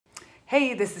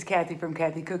Hey, this is Kathy from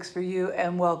Kathy Cooks For You,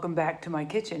 and welcome back to my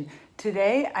kitchen.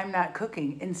 Today, I'm not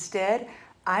cooking. Instead,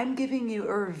 I'm giving you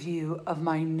a review of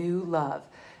my new love.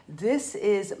 This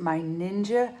is my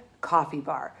Ninja Coffee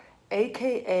Bar,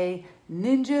 aka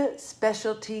Ninja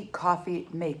Specialty Coffee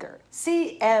Maker,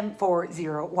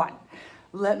 CM401.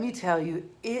 Let me tell you,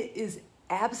 it is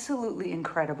absolutely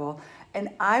incredible, and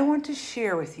I want to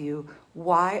share with you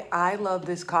why I love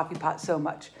this coffee pot so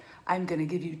much. I'm going to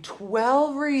give you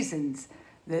 12 reasons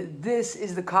that this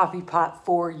is the coffee pot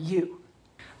for you.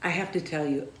 I have to tell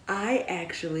you, I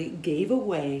actually gave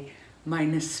away my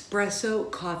NEPRESSO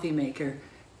coffee maker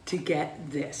to get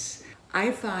this.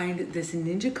 I find this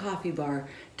Ninja Coffee Bar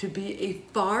to be a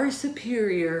far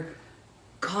superior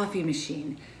coffee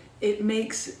machine. It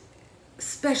makes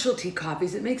specialty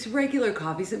coffees, it makes regular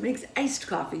coffees, it makes iced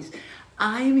coffees.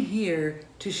 I'm here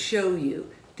to show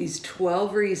you these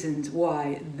 12 reasons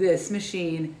why this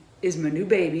machine is my new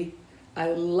baby. I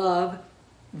love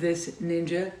this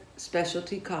Ninja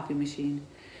specialty coffee machine,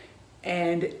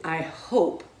 and I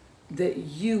hope that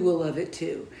you will love it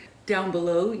too. Down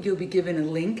below, you'll be given a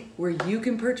link where you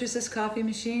can purchase this coffee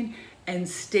machine, and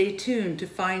stay tuned to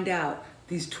find out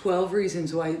these 12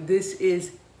 reasons why this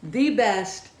is the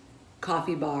best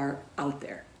coffee bar out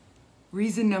there.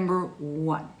 Reason number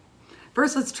 1.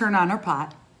 First, let's turn on our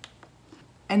pot.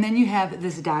 And then you have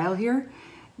this dial here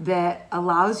that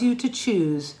allows you to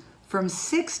choose from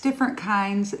 6 different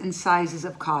kinds and sizes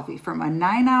of coffee, from a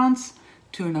 9 ounce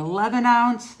to an 11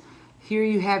 ounce. Here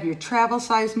you have your travel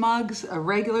size mugs, a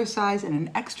regular size and an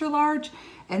extra large,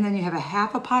 and then you have a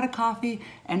half a pot of coffee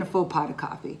and a full pot of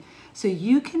coffee. So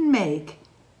you can make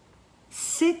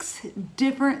 6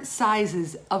 different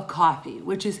sizes of coffee,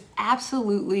 which is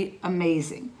absolutely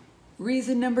amazing.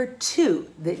 Reason number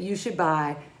 2 that you should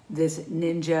buy this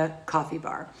Ninja Coffee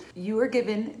Bar. You are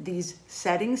given these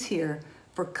settings here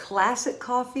for classic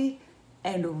coffee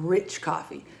and rich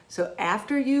coffee. So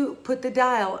after you put the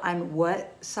dial on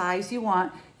what size you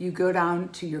want, you go down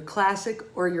to your classic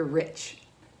or your rich.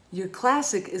 Your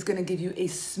classic is going to give you a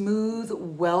smooth,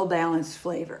 well-balanced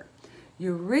flavor.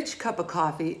 Your rich cup of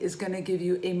coffee is going to give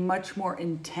you a much more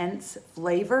intense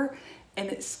flavor, and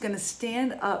it's going to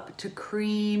stand up to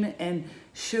cream and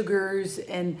sugars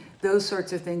and those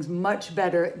sorts of things much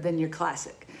better than your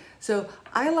classic. So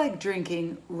I like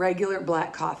drinking regular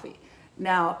black coffee.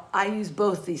 Now, I use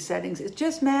both these settings. It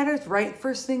just matters, right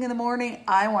first thing in the morning,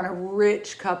 I want a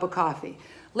rich cup of coffee.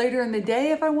 Later in the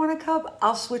day, if I want a cup,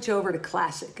 I'll switch over to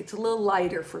classic. It's a little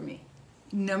lighter for me.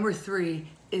 Number 3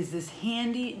 is this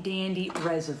handy dandy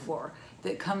reservoir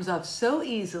that comes off so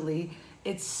easily.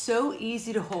 It's so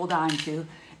easy to hold on to.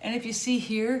 And if you see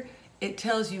here, it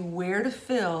tells you where to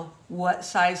fill what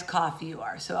size coffee you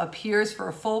are. So up here is for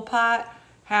a full pot,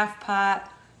 half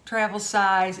pot, travel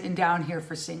size, and down here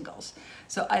for singles.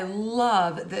 So I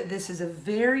love that this is a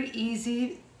very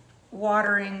easy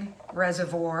watering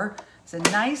reservoir. It's a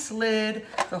nice lid.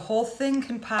 The whole thing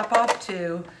can pop off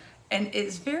too. And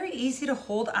it's very easy to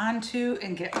hold on to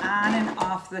and get on and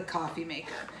off the coffee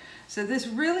maker. So this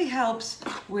really helps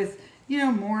with,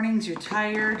 mornings you're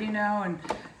tired, and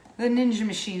the Ninja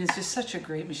machine is just such a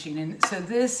great machine. And so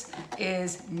this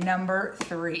is number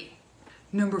 3.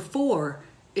 Number 4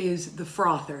 is the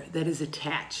frother that is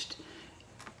attached.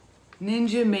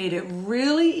 Ninja made it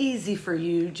really easy for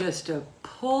you just to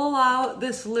pull out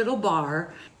this little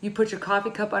bar. You put your coffee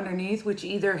cup underneath, which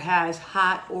either has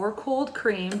hot or cold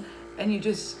cream, and you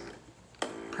just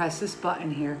press this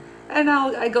button here. And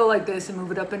I go like this and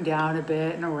move it up and down a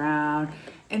bit and around.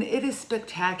 And it is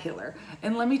spectacular.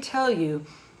 And let me tell you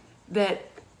that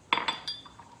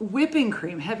whipping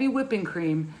cream, heavy whipping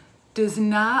cream, does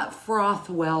not froth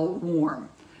well warm.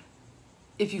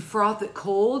 If you froth it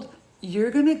cold,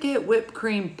 you're gonna get whipped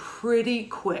cream pretty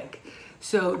quick.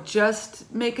 So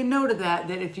just make a note of that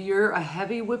if you're a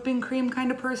heavy whipping cream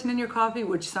kind of person in your coffee,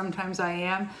 which sometimes I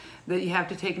am, that you have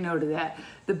to take note of that.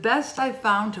 The best I've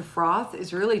found to froth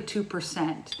is really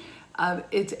 2%.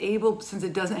 It's able, since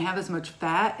it doesn't have as much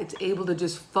fat, it's able to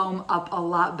just foam up a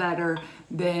lot better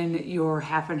than your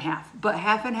half and half. But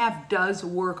half and half does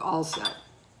work also.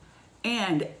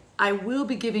 And I will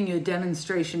be giving you a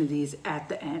demonstration of these at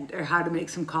the end, or how to make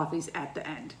some coffees at the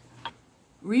end.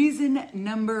 Reason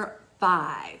number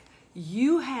 5,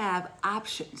 you have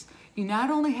options. You not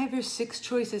only have your 6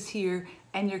 choices here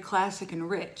and your classic and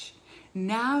rich,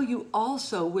 now you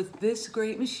also, with this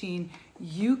great machine,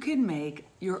 you can make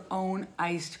your own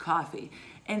iced coffee,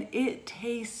 and it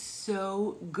tastes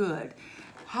so good.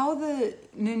 How the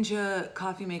Ninja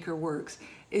coffee maker works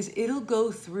is it'll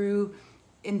go through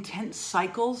intense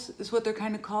cycles, is what they're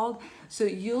kind of called. So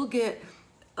you'll get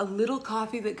a little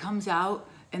coffee that comes out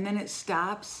and then it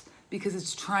stops because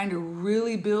it's trying to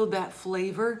really build that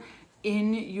flavor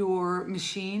in your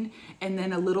machine, and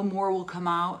then a little more will come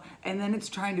out, and then it's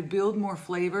trying to build more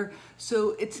flavor.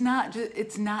 So it's not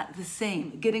the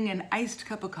same. Getting an iced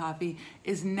cup of coffee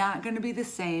is not going to be the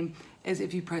same as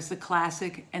if you press the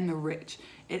classic and the rich.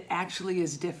 It actually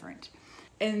is different.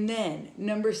 And then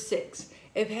number 6,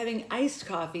 if having iced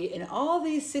coffee and all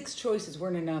these 6 choices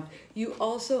weren't enough, you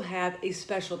also have a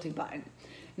specialty button.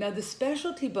 Now the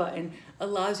specialty button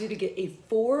allows you to get a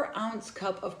 4-ounce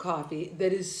cup of coffee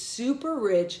that is super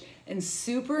rich and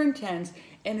super intense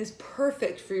and is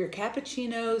perfect for your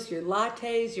cappuccinos, your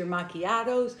lattes, your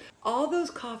macchiatos. All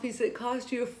those coffees that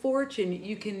cost you a fortune,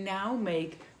 you can now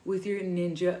make with your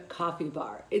Ninja coffee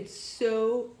bar. It's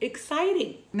so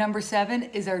exciting. Number 7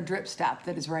 is our drip stop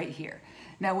that is right here.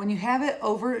 Now when you have it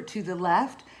over to the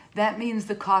left, that means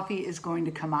the coffee is going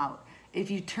to come out. If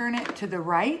you turn it to the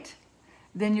right,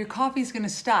 then your coffee is going to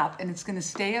stop and it's going to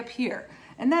stay up here.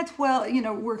 And that's, well,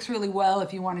 works really well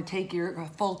if you want to take your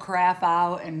full carafe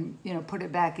out and, put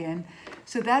it back in.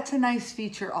 So that's a nice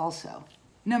feature also.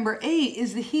 Number 8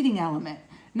 is the heating element.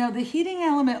 Now the heating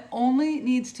element only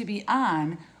needs to be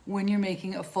on when you're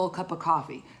making a full cup of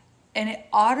coffee. And it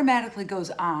automatically goes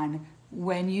on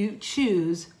when you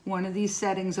choose one of these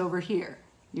settings over here,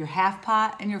 your half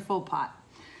pot and your full pot.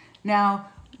 Now,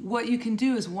 what you can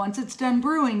do is once it's done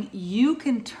brewing, you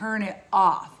can turn it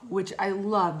off, which I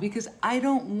love because I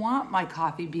don't want my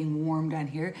coffee being warmed on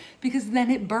here because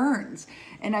then it burns.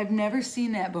 And I've never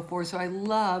seen that before, so I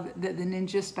love that the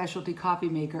Ninja Specialty Coffee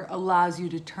Maker allows you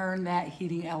to turn that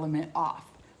heating element off.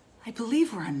 I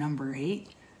believe we're on number 8.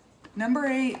 Number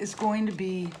 8 is going to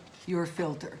be your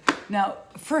filter. Now,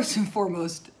 first and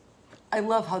foremost, I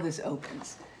love how this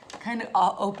opens. Kind of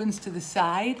opens to the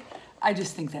side. I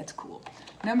just think that's cool.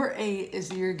 Number 8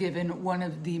 is you're given one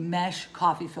of the mesh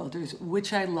coffee filters,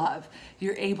 which I love.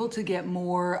 You're able to get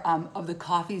more of the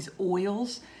coffee's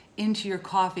oils into your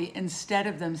coffee instead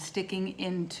of them sticking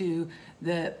into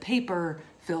the paper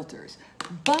filters.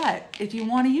 But if you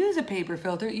want to use a paper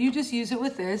filter, you just use it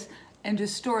with this and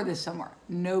just store this somewhere.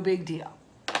 No big deal.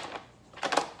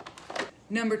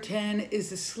 Number 10 is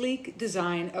the sleek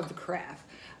design of the carafe.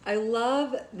 I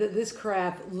love that this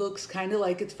carafe looks kind of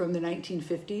like it's from the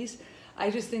 1950s.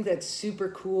 I just think that's super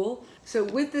cool. So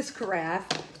with this carafe,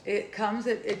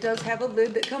 it does have a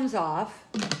lid that comes off,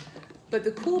 but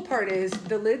the cool part is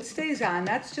the lid stays on.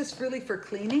 That's just really for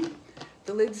cleaning.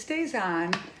 The lid stays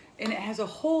on and it has a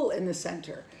hole in the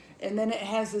center. And then it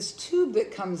has this tube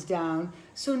that comes down,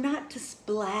 so not to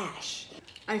splash.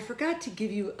 I forgot to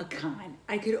give you a con.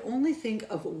 I could only think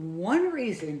of one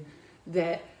reason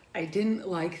that I didn't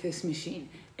like this machine,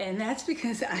 and that's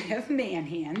because I have man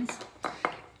hands,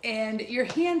 and your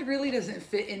hand really doesn't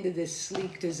fit into this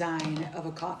sleek design of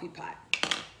a coffee pot.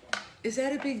 Is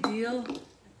that a big deal?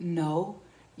 No.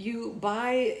 You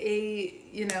buy a,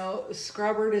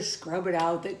 scrubber to scrub it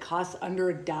out that costs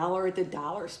under $1 at the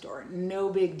dollar store. No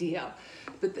big deal.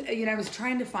 But, I was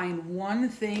trying to find one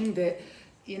thing that,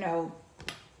 I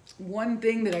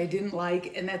didn't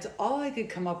like, and that's all I could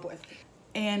come up with.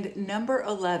 And number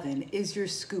 11 is your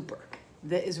scooper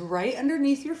that is right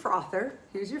underneath your frother.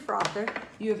 Here's your frother.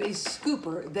 You have a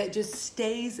scooper that just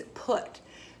stays put,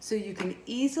 so you can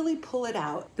easily pull it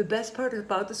out. The best part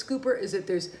about the scooper is that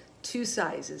there's 2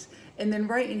 sizes. And then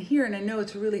right in here, and I know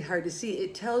it's really hard to see,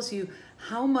 it tells you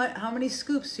how many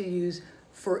scoops to use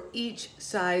for each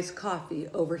size coffee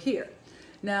over here.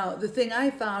 Now, the thing I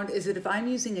found is that if I'm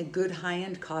using a good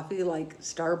high-end coffee like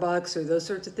Starbucks or those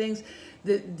sorts of things,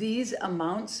 that these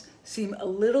amounts seem a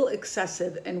little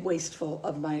excessive and wasteful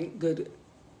of my good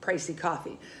pricey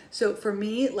coffee. So for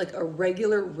me, like a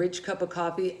regular rich cup of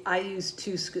coffee, I use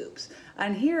 2 scoops.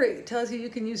 On here, it tells you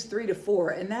can use 3 to 4,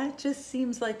 and that just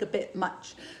seems like a bit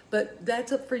much, but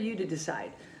that's up for you to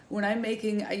decide. When I'm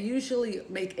making, I usually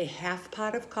make a half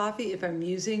pot of coffee if I'm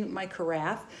using my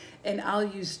carafe, and I'll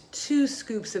use 2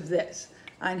 scoops of this.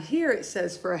 On here, it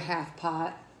says for a half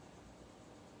pot,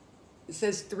 it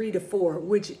says 3 to 4,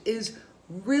 which is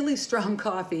really strong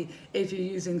coffee if you're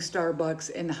using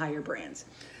Starbucks and higher brands.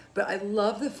 But I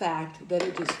love the fact that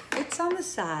it just fits on the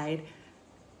side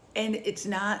and it's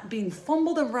not being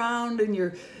fumbled around and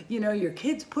your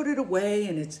kids put it away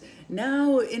and it's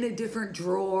now in a different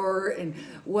drawer and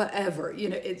whatever.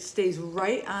 It stays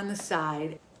right on the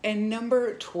side. And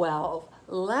number 12,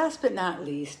 last but not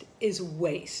least, is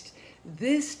waste.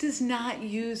 This does not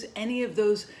use any of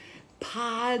those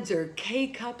pods or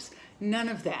K-cups, none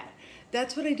of that.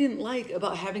 That's what I didn't like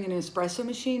about having an espresso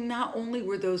machine. Not only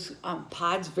were those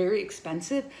pods very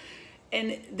expensive,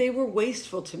 and they were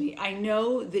wasteful to me. I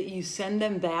know that you send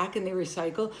them back and they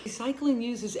recycle. Recycling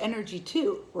uses energy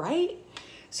too, right?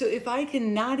 So if I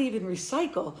can not even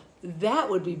recycle, that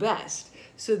would be best.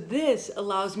 So this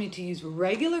allows me to use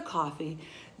regular coffee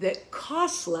that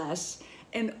costs less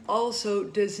and also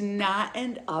does not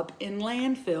end up in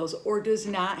landfills or does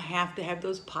not have to have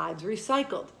those pods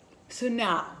recycled. So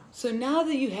now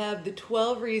that you have the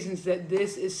 12 reasons that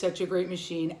this is such a great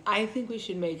machine, I think we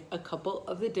should make a couple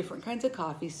of the different kinds of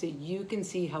coffee so you can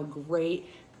see how great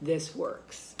this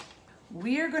works.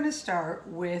 We are going to start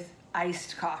with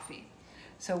iced coffee.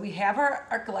 So we have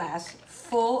our glass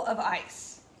full of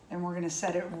ice, and we're going to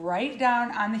set it right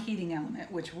down on the heating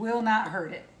element, which will not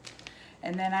hurt it.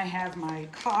 And then I have my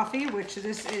coffee, which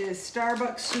this is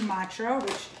Starbucks Sumatra,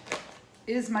 which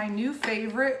is my new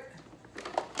favorite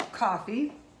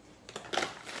coffee.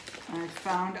 I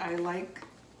found I like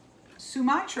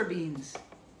Sumatra beans.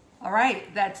 All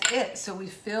right, that's it. So we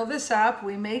fill this up.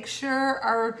 We make sure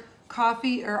our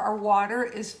coffee or our water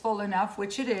is full enough,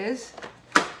 which it is.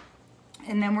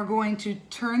 And then we're going to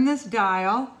turn this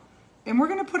dial and we're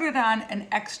going to put it on an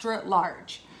extra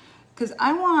large because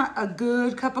I want a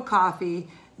good cup of coffee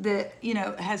that, you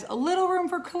know, has a little room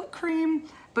for cream,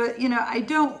 but you know, I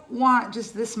don't want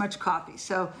just this much coffee.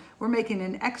 So we're making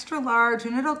an extra large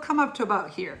and it'll come up to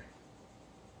about here.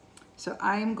 So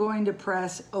I'm going to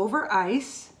press over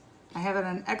ice. I have it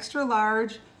on extra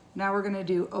large. Now we're going to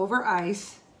do over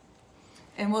ice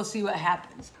and we'll see what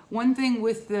happens. One thing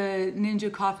with the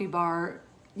Ninja coffee bar,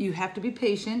 you have to be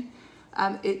patient.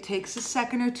 It takes a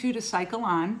second or two to cycle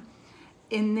on.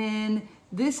 And then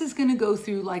this is going to go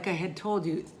through, like I had told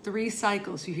you, 3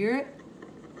 cycles. You hear it?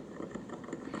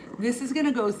 This is going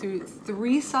to go through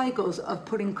 3 cycles of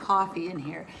putting coffee in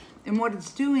here. And what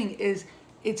it's doing is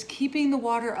it's keeping the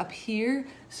water up here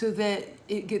so that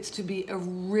it gets to be a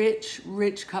rich,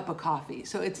 rich cup of coffee.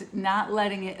 So it's not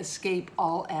letting it escape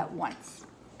all at once.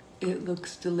 It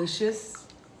looks delicious,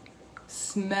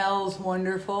 smells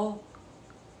wonderful.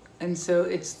 And so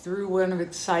it's through one of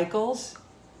its cycles.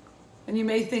 And you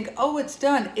may think, oh, it's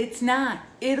done. It's not.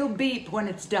 It'll beep when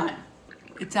it's done.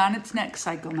 It's on its next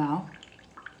cycle now.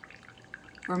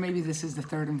 Or maybe this is the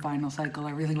 3rd and final cycle.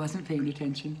 I really wasn't paying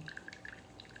attention.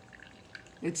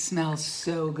 It smells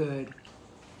so good.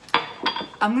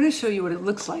 I'm going to show you what it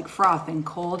looks like frothing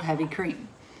cold, heavy cream.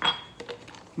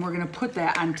 And we're going to put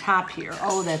that on top here.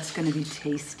 Oh, that's going to be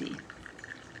tasty.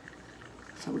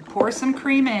 So we pour some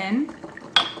cream in,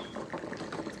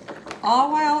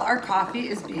 all while our coffee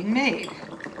is being made.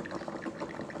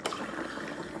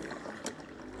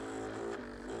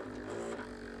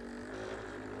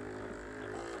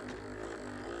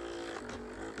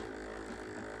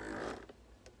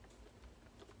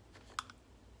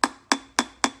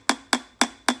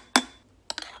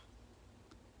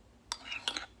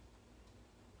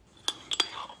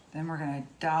 Then we're going to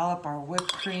dollop our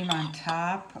whipped cream on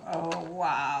top. Oh,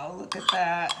 wow, look at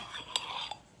that.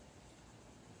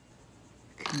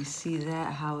 Can you see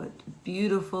that, how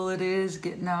beautiful it is,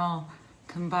 getting all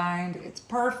combined? It's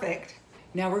perfect.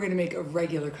 Now we're going to make a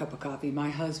regular cup of coffee. My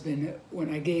husband,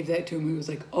 when I gave that to him, he was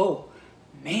like, oh,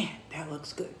 man, that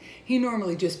looks good. He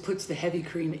normally just puts the heavy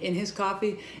cream in his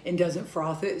coffee and doesn't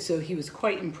froth it, so he was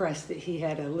quite impressed that he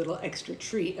had a little extra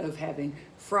treat of having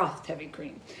frothed heavy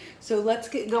cream. So let's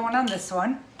get going on this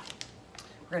one.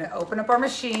 We're going to open up our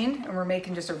machine and we're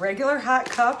making just a regular hot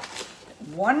cup,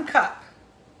 1 cup.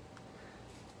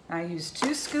 I use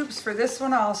 2 scoops for this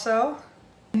one also.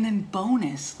 And then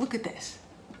bonus, look at this.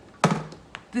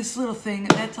 This little thing,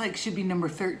 that's like should be number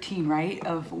 13, right?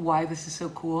 Of why this is so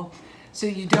cool. So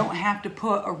you don't have to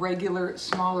put a regular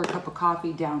smaller cup of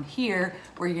coffee down here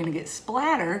where you're gonna get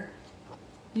splatter.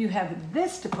 You have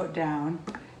this to put down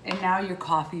and now your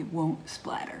coffee won't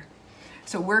splatter.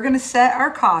 So we're gonna set our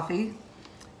coffee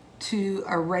to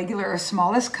a regular, a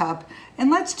smallest cup. And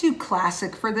let's do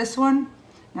classic for this one.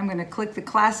 I'm gonna click the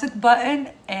classic button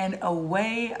and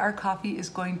away our coffee is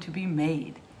going to be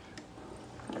made.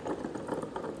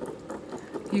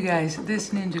 You guys, this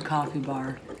Ninja coffee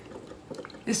bar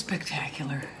is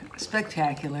spectacular,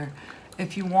 spectacular.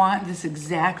 If you want this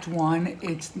exact one,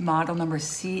 it's model number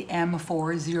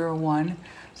CM401.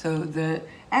 So the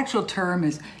actual term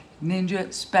is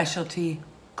Ninja Specialty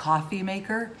Coffee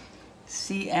Maker,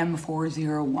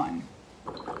 CM401.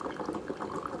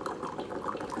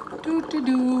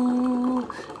 Do-do-do,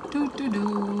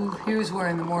 do-do-do. Here's where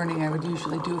in the morning I would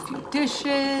usually do a few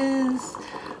dishes.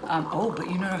 Oh, but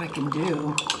you know what I can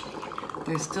do?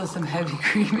 There's still some heavy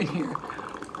cream in here.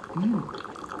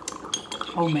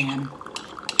 Oh man.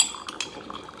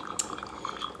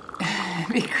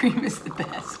 Heavy cream is the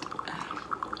best.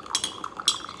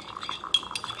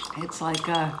 It's like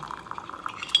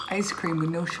ice cream with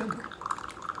no sugar.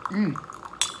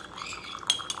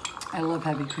 I love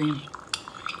heavy cream.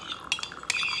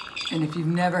 And if you've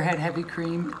never had heavy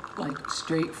cream, like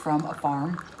straight from a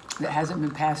farm that hasn't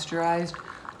been pasteurized,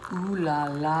 ooh la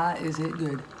la, is it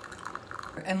good.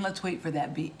 And let's wait for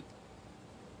that beep.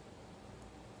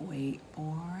 Wait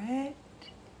for it.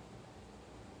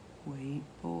 Wait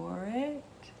for it.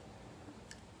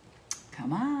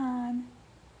 Come on.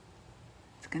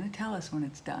 It's gonna tell us when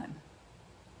it's done.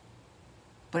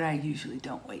 But I usually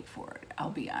don't wait for it, I'll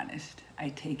be honest. I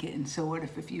take it and so it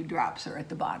if a few drops are at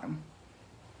the bottom.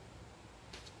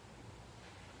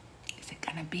 Is it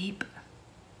gonna beep?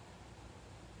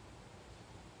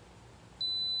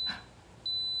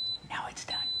 Now it's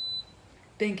done.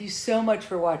 Thank you so much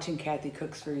for watching Kathy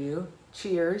Cooks For You.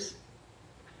 Cheers.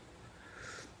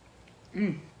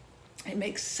 It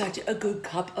makes such a good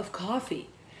cup of coffee.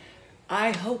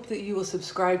 I hope that you will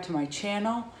subscribe to my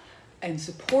channel and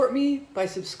support me by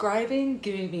subscribing,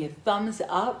 giving me a thumbs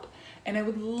up, and I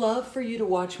would love for you to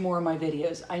watch more of my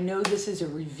videos. I know this is a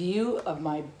review of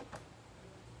my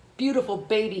beautiful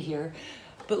baby here,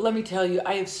 but let me tell you,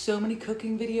 I have so many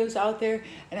cooking videos out there,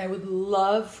 and I would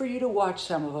love for you to watch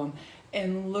some of them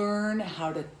and learn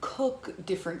how to cook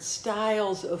different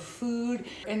styles of food.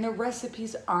 And the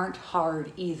recipes aren't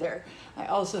hard either. I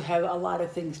also have a lot of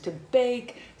things to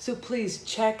bake, so please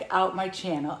check out my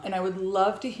channel. And I would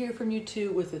love to hear from you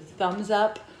too with a thumbs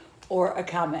up or a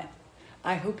comment.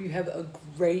 I hope you have a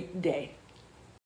great day.